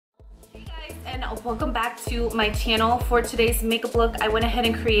and welcome back to my channel. For today's makeup look, I went ahead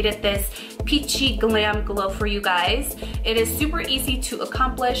and created this peachy glam glow for you guys. It is super easy to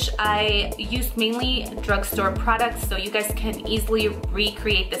accomplish. I used mainly drugstore products so you guys can easily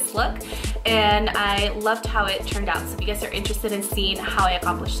recreate this look, and I loved how it turned out. So if you guys are interested in seeing how I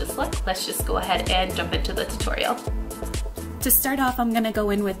accomplished this look, let's just go ahead and jump into the tutorial. To start off, I'm gonna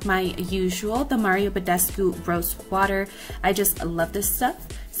go in with my usual, the BADESCU Rose Water. I just love this stuff,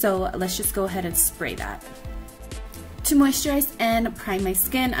 so let's just go ahead and spray that. To moisturize and prime my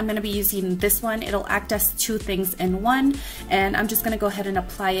skin, I'm gonna be using this one. It'll act as two things in one, and I'm just gonna go ahead and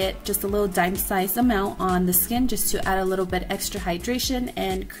apply it just a little dime-sized amount on the skin just to add a little bit extra hydration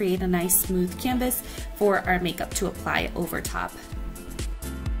and create a nice smooth canvas for our makeup to apply over top.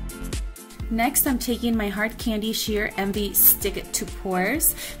 Next, I'm taking my Hard Candy Sheer Envy Stick It to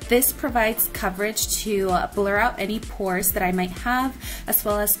Pores. This provides coverage to blur out any pores that I might have, as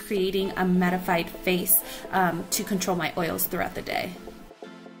well as creating a mattified face to control my oils throughout the day.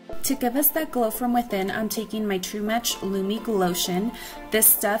 To give us that glow from within, I'm taking my True Match LUMI GLOTION. This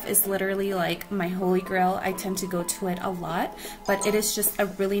stuff is literally like my holy grail. I tend to go to it a lot, but it is just a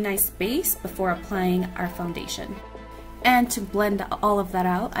really nice base before applying our foundation. And to blend all of that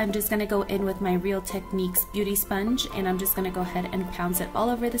out, I'm just going to go in with my Real Techniques Beauty Sponge, and I'm just going to go ahead and pound it all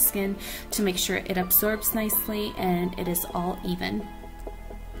over the skin to make sure it absorbs nicely and it is all even.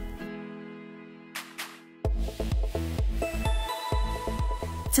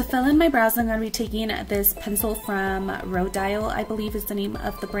 To fill in my brows, I'm going to be taking this pencil from RODIAL, I believe is the name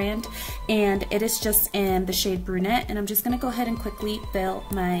of the brand, and it is just in the shade Brunette, and I'm just going to go ahead and quickly fill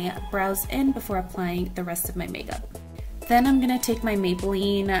my brows in before applying the rest of my makeup. Then I'm going to take my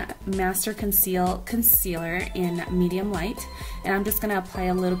Maybelline Master Conceal Concealer in medium light, and I'm just going to apply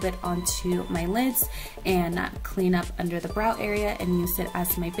a little bit onto my lids and clean up under the brow area and use it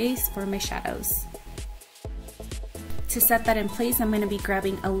as my base for my shadows. To set that in place, I'm going to be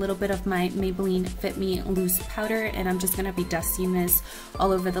grabbing a little bit of my Maybelline Fit Me Loose Powder, and I'm just going to be dusting this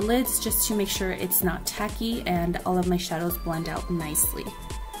all over the lids just to make sure it's not tacky and all of my shadows blend out nicely.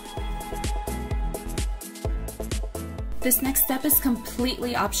 This next step is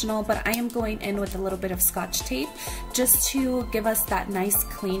completely optional, but I am going in with a little bit of Scotch tape just to give us that nice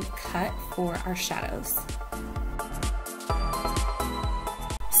clean cut for our shadows.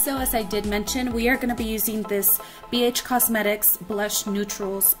 So as I did mention, we are going to be using this BH Cosmetics Blush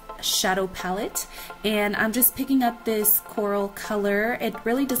Neutrals Shadow Palette, and I'm just picking up this coral color. It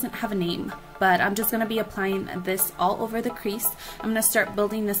really doesn't have a name, but I'm just going to be applying this all over the crease. I'm going to start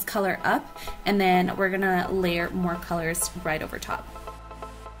building this color up, and then we're going to layer more colors right over top.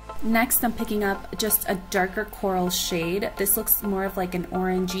 Next, I'm picking up just a darker coral shade. This looks more of like an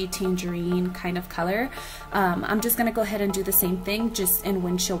orangey tangerine kind of color. I'm just going to go ahead and do the same thing, just in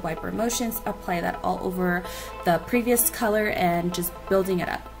windshield wiper motions, apply that all over the previous color and just building it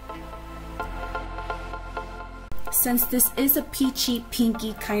up. Since this is a peachy,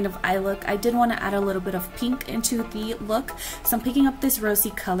 pinky kind of eye look, I did want to add a little bit of pink into the look. So I'm picking up this rosy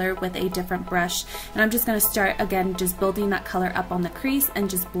color with a different brush, and I'm just going to start again just building that color up on the crease and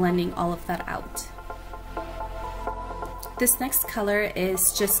just blending all of that out. This next color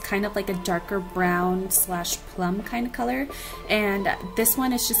is just kind of like a darker brown slash plum kind of color, and this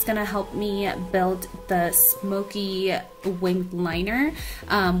one is just gonna help me build the smoky winged liner.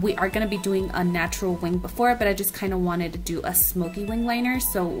 We are gonna be doing a natural wing before, but I just kind of wanted to do a smoky wing liner,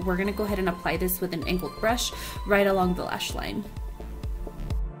 so we're gonna go ahead and apply this with an angled brush right along the lash line.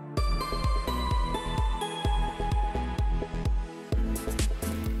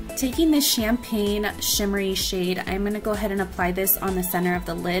 Taking this Champagne Shimmery shade, I'm going to go ahead and apply this on the center of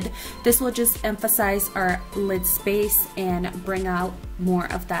the lid. This will just emphasize our lid space and bring out more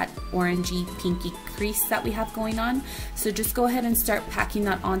of that orangey pinky crease that we have going on. So just go ahead and start packing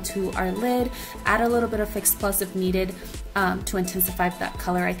that onto our lid. Add a little bit of Fix Plus if needed to intensify that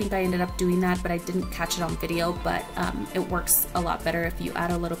color. I think I ended up doing that, but I didn't catch it on video, but it works a lot better if you add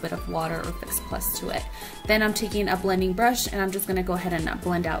a little bit of water or Fix Plus to it. Then I'm taking a blending brush, and I'm just going to go ahead and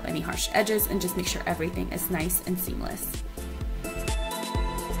blend out any harsh edges and just make sure everything is nice and seamless.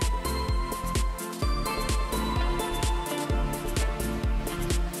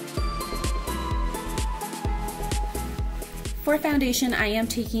 For foundation, I am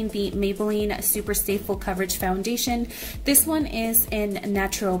taking the Maybelline Superstay Full Coverage Foundation. This one is in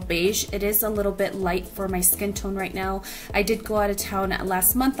Natural Beige. It is a little bit light for my skin tone right now. I did go out of town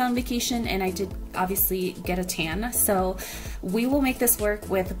last month on vacation, and I did obviously get a tan. So we will make this work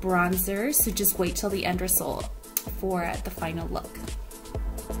with bronzer, so just wait till the end result for the final look.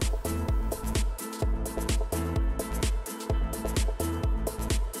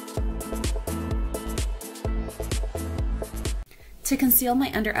 To conceal my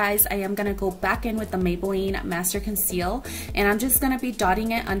under eyes, I am gonna go back in with the Maybelline Master Conceal, and I'm just gonna be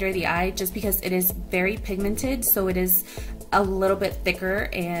dotting it under the eye just because it is very pigmented, so it is a little bit thicker,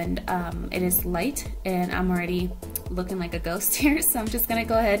 and it is light, and I'm already looking like a ghost here, so I'm just gonna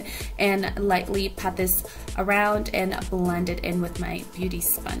go ahead and lightly pat this around and blend it in with my beauty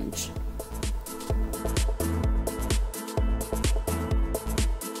sponge.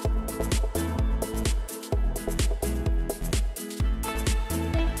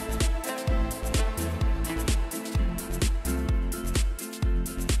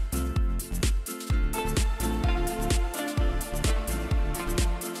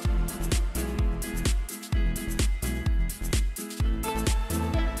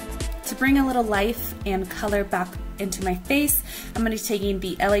 To bring a little life and color back into my face, I'm going to be taking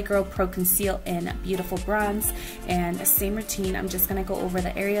the L.Agirl Pro Conceal in Beautiful Bronze, and same routine. I'm just going to go over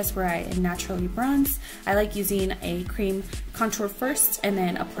the areas where I naturally bronze. I like using a cream contour first and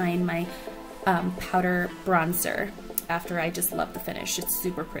then applying my powder bronzer after. I just love the finish. It's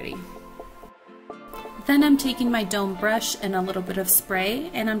super pretty. Then I'm taking my dome brush and a little bit of spray,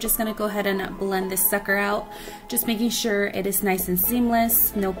 and I'm just gonna go ahead and blend this sucker out, just making sure it is nice and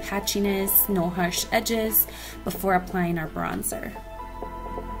seamless, no patchiness, no harsh edges, before applying our bronzer.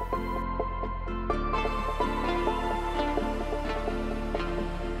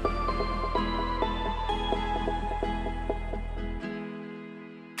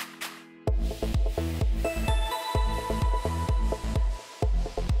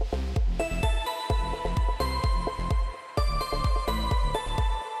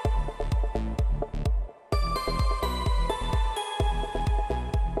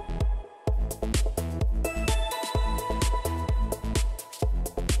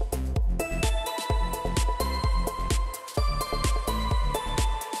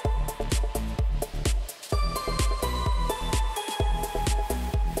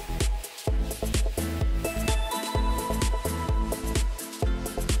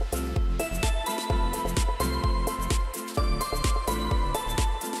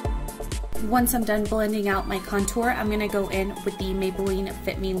 Once I'm done blending out my contour, I'm going to go in with the Maybelline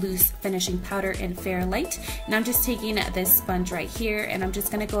Fit Me Loose Finishing Powder in Fair Light. And I'm just taking this sponge right here, and I'm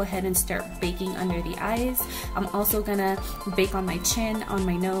just going to go ahead and start baking under the eyes. I'm also going to bake on my chin, on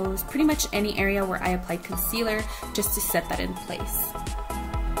my nose, pretty much any area where I applied concealer, just to set that in place.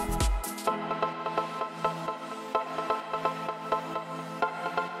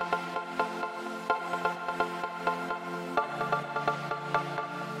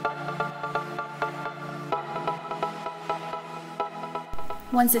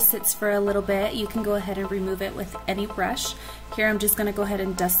 Once it sits for a little bit, you can go ahead and remove it with any brush. Here I'm just going to go ahead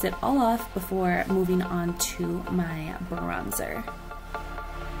and dust it all off before moving on to my bronzer.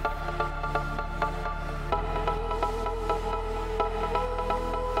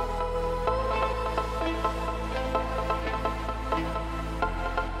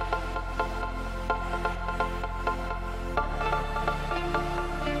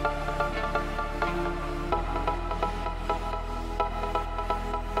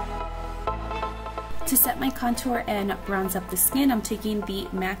 To set my contour and bronze up the skin, I'm taking the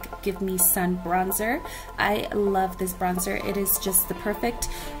MAC Give Me Sun bronzer. I love this bronzer. It is just the perfect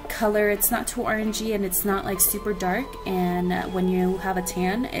color. It's not too orangey and it's not like super dark, and when you have a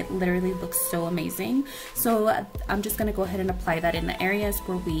tan, it literally looks so amazing. So I'm just gonna go ahead and apply that in the areas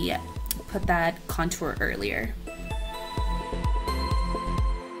where we put that contour earlier.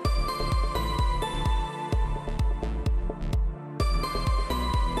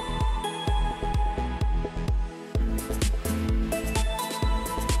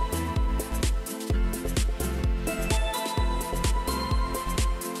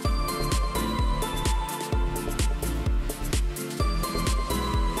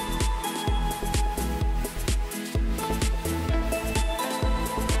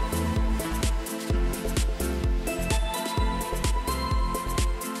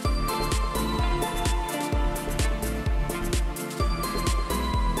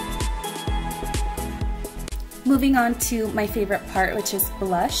 Moving on to my favorite part, which is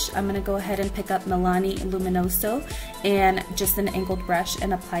blush. I'm going to go ahead and pick up Milani Luminoso and just an angled brush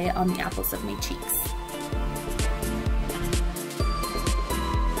and apply it on the apples of my cheeks.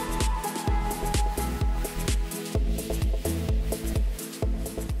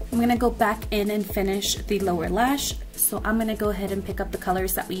 I'm going to go back in and finish the lower lash. So I'm going to go ahead and pick up the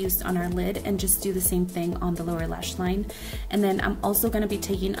colors that we used on our lid and just do the same thing on the lower lash line. And then I'm also going to be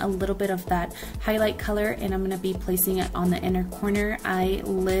taking a little bit of that highlight color and I'm going to be placing it on the inner corner. I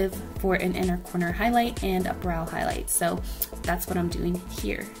live for an inner corner highlight and a brow highlight, so that's what I'm doing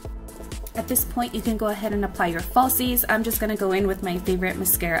here. At this point, you can go ahead and apply your falsies. I'm just gonna go in with my favorite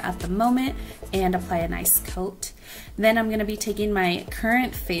mascara at the moment and apply a nice coat. Then I'm gonna be taking my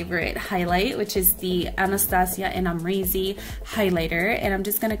current favorite highlight, which is the Anastasia and Amrezy highlighter, and I'm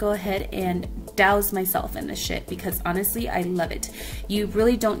just gonna go ahead and douse myself in this shit because honestly, I love it. You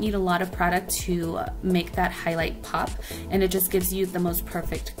really don't need a lot of product to make that highlight pop, and it just gives you the most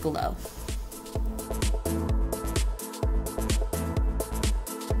perfect glow.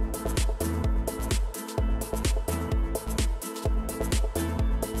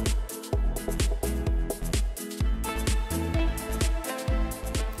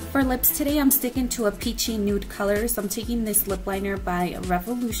 For lips today, I'm sticking to a peachy nude color, so I'm taking this lip liner by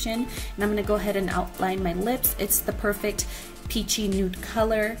Revolution, and I'm going to go ahead and outline my lips. It's the perfect peachy nude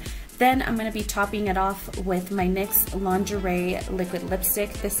color. Then I'm going to be topping it off with my NYX Lingerie liquid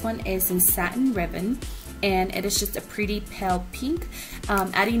lipstick. This one is in Satin Ribbon, and it is just a pretty pale pink.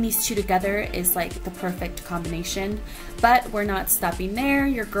 Adding these two together is like the perfect combination, but we're not stopping there.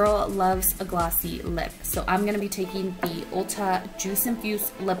 Your girl loves a glossy lip, so I'm gonna be taking the Ulta Juice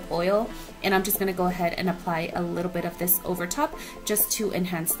Infused Lip Oil, and I'm just gonna go ahead and apply a little bit of this over top just to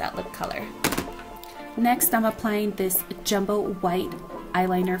enhance that lip color. Next, I'm applying this Jumbo White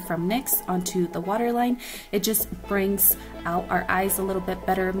eyeliner from NYX onto the waterline. It just brings out our eyes a little bit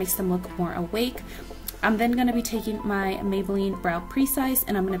better, makes them look more awake. I'm then going to be taking my Maybelline Brow Precise,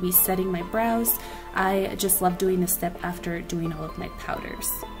 and I'm going to be setting my brows. I just love doing this step after doing all of my powders.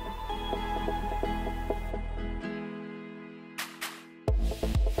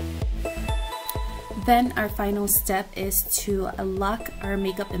 Then our final step is to lock our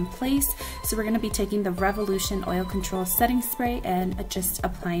makeup in place. So we're going to be taking the Revolution Oil Control Setting Spray and just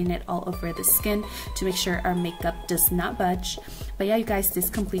applying it all over the skin to make sure our makeup does not budge. But yeah, you guys,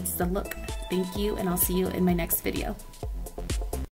 this completes the look. Thank you, and I'll see you in my next video.